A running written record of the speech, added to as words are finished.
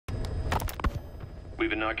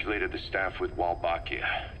We've inoculated the staff with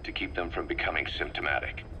Wolbachia to keep them from becoming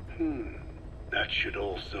symptomatic. That should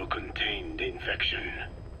also contain the infection.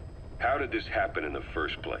 How did this happen in the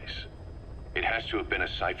first place? It has to have been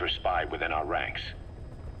a Cypher spy within our ranks.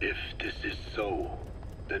 If this is so,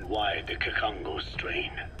 then why the Kakongo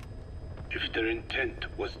strain? If their intent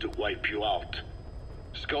was to wipe you out.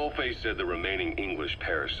 Skullface said the remaining English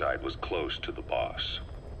parasite was close to the boss.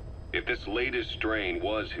 If this latest strain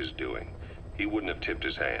was his doing, he wouldn't have tipped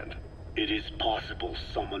his hand. It is possible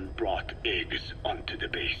someone brought eggs onto the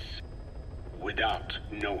base without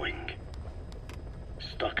knowing.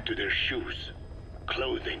 Stuck to their shoes,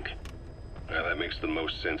 clothing. Well, that makes the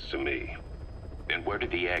most sense to me. And where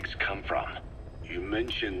did the eggs come from? You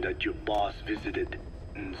mentioned that your boss visited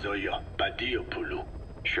Nzoya Badiopulu.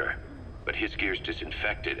 Sure, but his gear's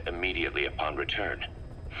disinfected immediately upon return.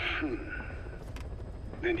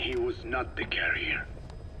 Then he was not the carrier.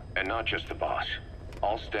 And not just the boss.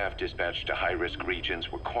 All staff dispatched to high-risk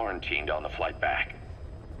regions were quarantined on the flight back.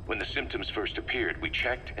 When the symptoms first appeared, we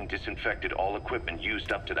checked and disinfected all equipment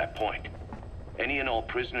used up to that point. Any and all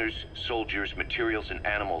prisoners, soldiers, materials, and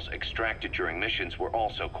animals extracted during missions were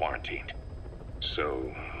also quarantined.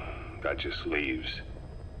 So, that just leaves...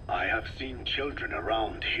 I have seen children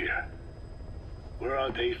around here. Where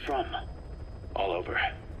are they from? All over.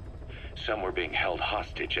 Some were being held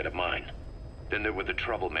hostage at a mine. Then there were the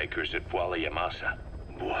troublemakers at Bwala Yamasa.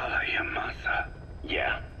 Bwala Yamasa?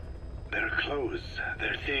 Yeah. Their clothes,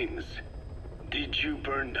 their things. Did you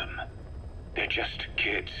burn them? They're just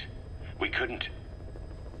kids. We couldn't...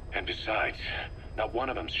 And besides, not one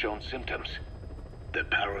of them's shown symptoms. The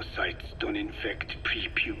parasites don't infect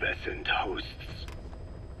prepubescent hosts.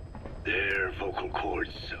 Their vocal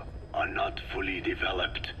cords are not fully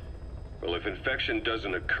developed. Well, if infection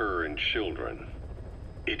doesn't occur in children...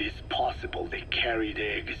 It is possible they carried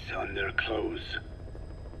eggs on their clothes,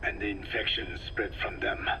 and the infection spread from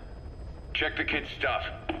them. Check the kid's stuff.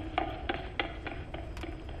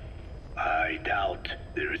 I doubt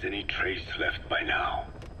there is any trace left by now.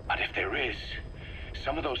 But if there is,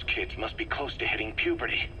 some of those kids must be close to hitting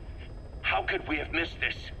puberty. How could we have missed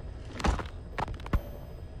this?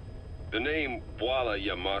 The name Bwala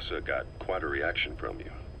Yamasa got quite a reaction from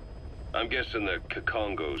you. I'm guessing the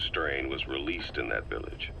Kakongo strain was released in that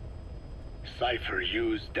village. Cypher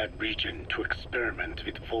used that region to experiment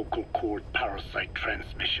with vocal cord parasite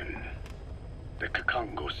transmission. The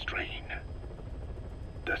Kakongo strain.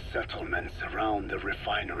 The settlements around the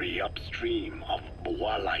refinery upstream of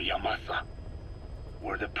Bwala Yamasa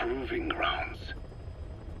were the proving grounds.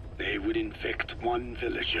 They would infect one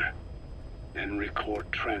villager, then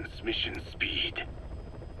record transmission speed.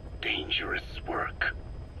 Dangerous work.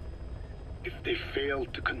 If they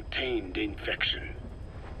failed to contain the infection,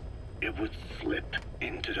 it would slip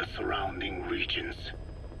into the surrounding regions.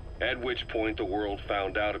 At which point the world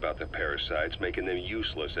found out about the parasites, making them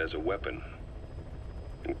useless as a weapon.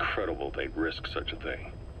 Incredible they'd risk such a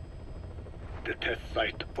thing. The test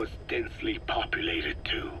site was densely populated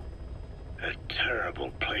too. A terrible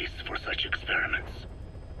place for such experiments.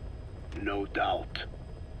 No doubt,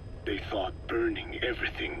 they thought burning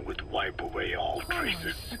everything would wipe away all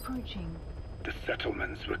traces. Approaching. The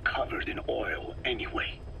settlements were covered in oil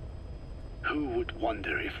anyway. Who would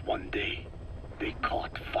wonder if one day they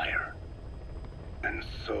caught fire? And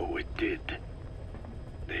so it did.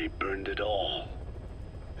 They burned it all.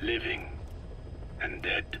 Living and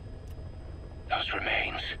dead. Those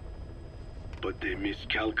remains. But they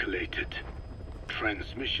miscalculated.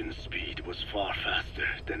 Transmission speed was far faster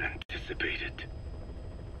than anticipated.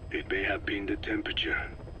 It may have been the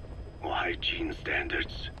temperature, or hygiene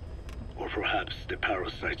standards, or perhaps the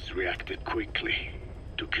parasites reacted quickly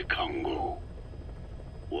to Kakongo.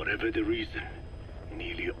 Whatever the reason,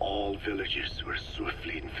 nearly all villages were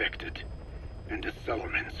swiftly infected, and the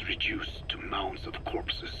settlements reduced to mounds of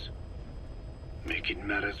corpses. Making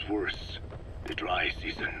matters worse, the dry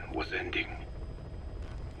season was ending.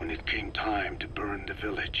 When it came time to burn the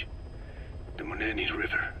village, the Moneni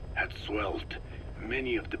River had swelled.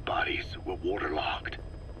 Many of the bodies were waterlogged.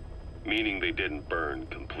 Meaning they didn't burn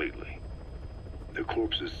completely. The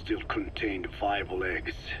corpses still contained viable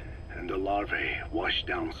eggs, and the larvae washed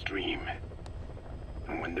downstream.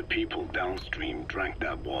 And when the people downstream drank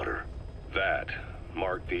that water... That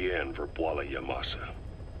marked the end for Bwala Yamasa.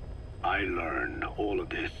 I learned all of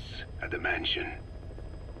this at the mansion.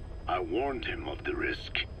 I warned him of the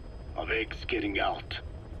risk of eggs getting out.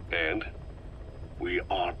 And? We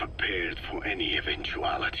are prepared for any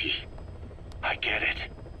eventuality. I get it.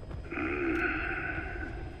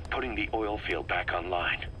 Putting the oil field back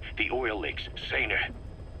online. The oil leaks, Saner.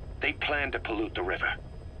 They plan to pollute the river.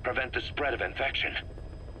 Prevent the spread of infection.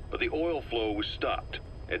 But the oil flow was stopped,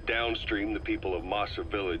 and downstream the people of Massa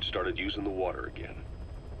Village started using the water again.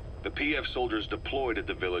 The PF soldiers deployed at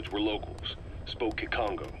the village were locals, spoke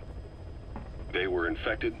Kikongo. They were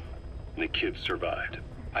infected, and the kids survived.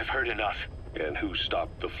 I've heard enough. And who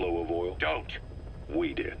stopped the flow of oil? Don't.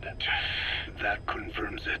 We did. That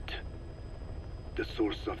confirms it. The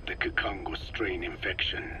source of the Kikongo strain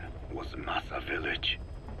infection was Massa Village.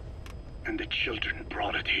 And the children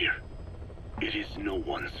brought it here. It is no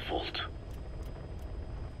one's fault.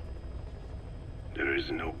 There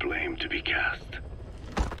is no blame to be cast.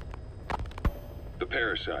 The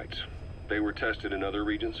parasites, they were tested in other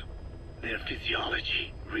regions? Their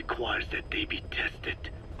physiology requires that they be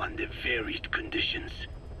tested under varied conditions.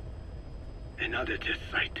 Another test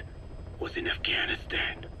site was in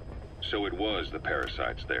Afghanistan. So it was the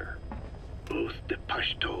parasites there. Both the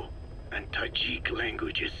Pashto and Tajik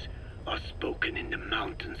languages are spoken in the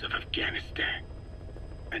mountains of Afghanistan,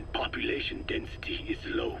 and population density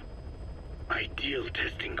is low. Ideal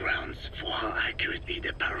testing grounds for how accurately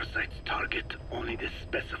the parasites target only the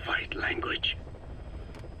specified language.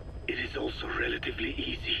 It is also relatively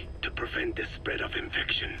easy to prevent the spread of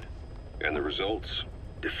infection. And the results?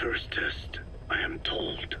 The first test, I am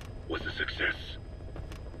told, was a success.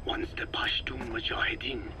 Once the Pashtun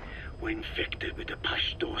Mujahideen were infected with the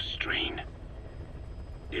Pashto strain,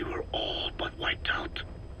 they were all but wiped out.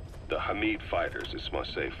 The Hamid fighters at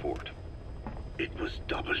Smasei Fort. It was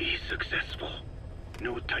doubly successful.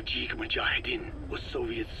 No Tajik Mujahideen or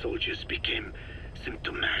Soviet soldiers became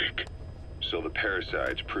symptomatic. So the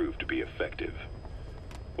parasites proved to be effective.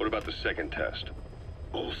 What about the second test?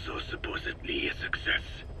 Also supposedly a success.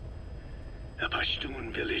 A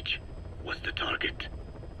Pashtun village was the target.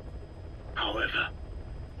 However,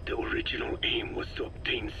 the original aim was to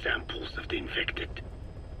obtain samples of the infected.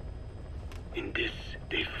 In this,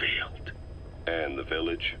 they failed. And the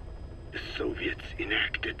village? The Soviets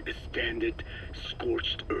enacted a standard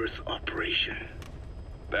scorched earth operation.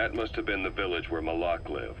 That must have been the village where Malak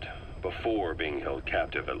lived, before being held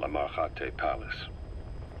captive at La Marjate Palace.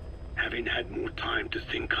 Having had more time to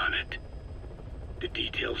think on it, the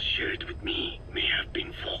details shared with me may have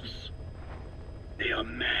been false. They are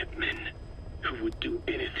madmen who would do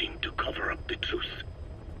anything to cover up the truth.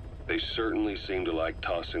 They certainly seem to like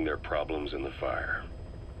tossing their problems in the fire.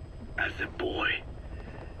 As a boy,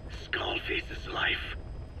 Skullface's life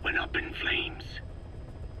went up in flames.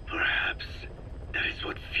 Perhaps that is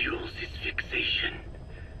what fuels his fixation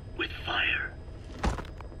with fire.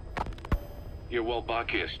 Your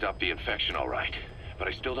Wolbachia stopped the infection all right, but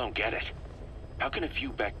I still don't get it. How can a few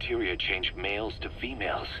bacteria change males to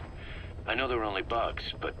females? I know they're only bugs,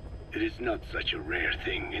 but... It is not such a rare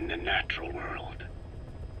thing in the natural world.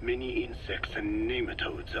 Many insects and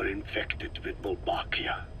nematodes are infected with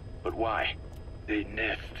Wolbachia. But why? They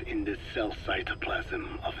nest in the cell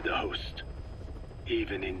cytoplasm of the host,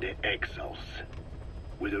 even in the egg cells,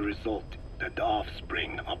 with the result that the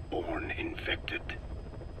offspring are born infected.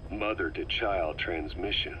 Mother-to-child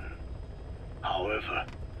transmission. However,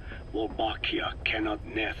 Wolbachia cannot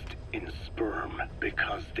nest in sperm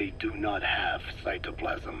because they do not have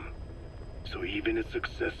cytoplasm. So even a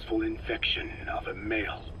successful infection of a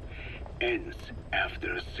male ends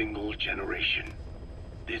after a single generation.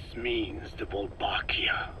 This means the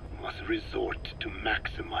Wolbachia must resort to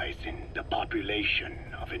maximizing the population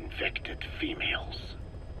of infected females.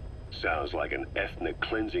 Sounds like an ethnic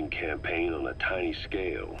cleansing campaign on a tiny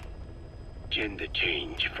scale. Gender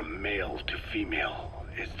change from male to female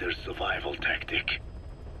is their survival tactic.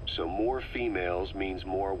 So more females means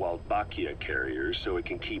more Wolbachia carriers, so it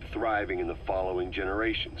can keep thriving in the following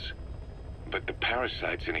generations. But the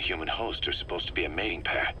parasites in a human host are supposed to be a mating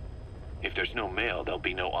pair. If there's no male, there'll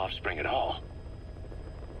be no offspring at all.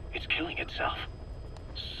 It's killing itself.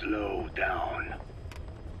 Slow down.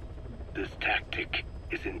 This tactic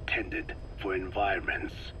is intended for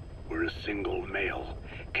environments where a single male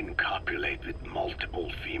can copulate with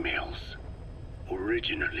multiple females.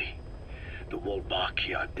 Originally, the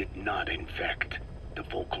Wolbachia did not infect the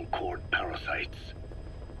vocal cord parasites.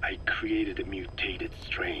 I created a mutated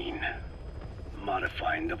strain,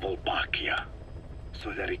 modifying the Wolbachia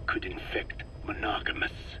so that it could infect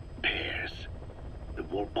monogamous pairs. The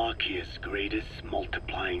Wolbachia's greatest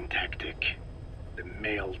multiplying tactic, the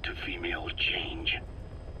male-to-female change,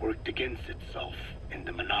 worked against itself in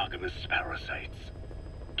the monogamous parasites.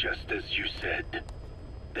 Just as you said.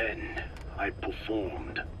 Then, I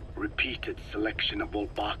performed repeated selection of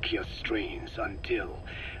Wolbachia strains until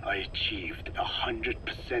I achieved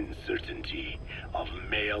 100% certainty of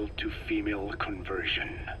male-to-female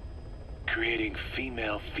conversion. Creating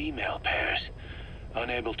female-female pairs.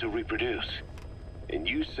 unable to reproduce. And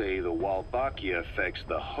you say the Walbachia affects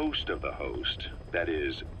the host of the host, that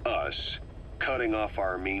is, us, cutting off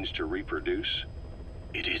our means to reproduce?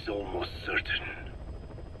 It is almost certain.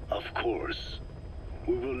 Of course,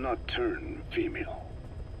 we will not turn female.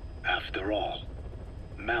 After all,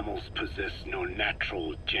 mammals possess no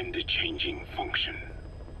natural gender-changing function.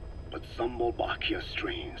 But some Wolbachia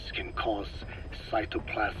strains can cause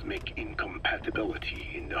cytoplasmic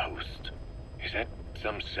incompatibility in the host. Is that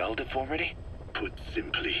some cell deformity? Put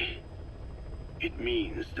simply, it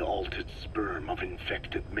means the altered sperm of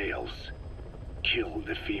infected males kill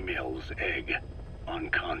the female's egg on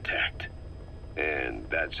contact. And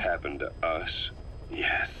that's happened to us?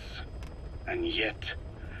 Yes. And yet,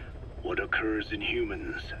 what occurs in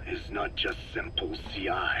humans is not just simple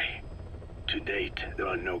CI. To date, there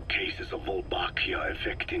are no cases of Wolbachia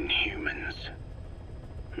affecting humans.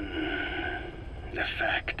 The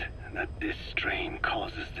fact that this strain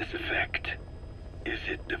causes this effect, is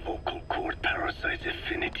it the vocal cord parasite's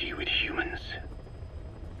affinity with humans?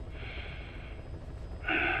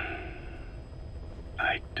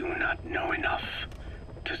 I do not know enough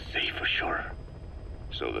to say for sure.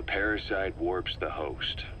 So the parasite warps the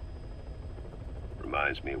host.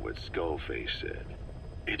 Reminds me of what Skullface said.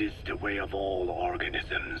 It is the way of all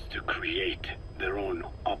organisms to create their own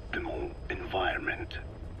optimal environment.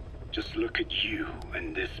 Just look at you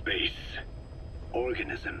and this base.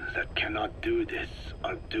 Organisms that cannot do this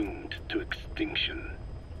are doomed to extinction.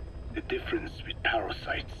 The difference with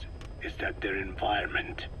parasites is that their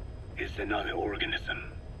environment is another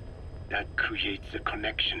organism. That creates a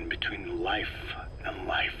connection between life and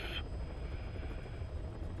life.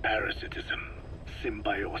 Parasitism,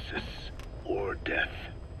 symbiosis, or death.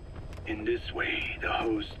 In this way, the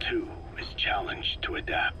host too is challenged to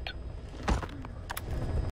adapt.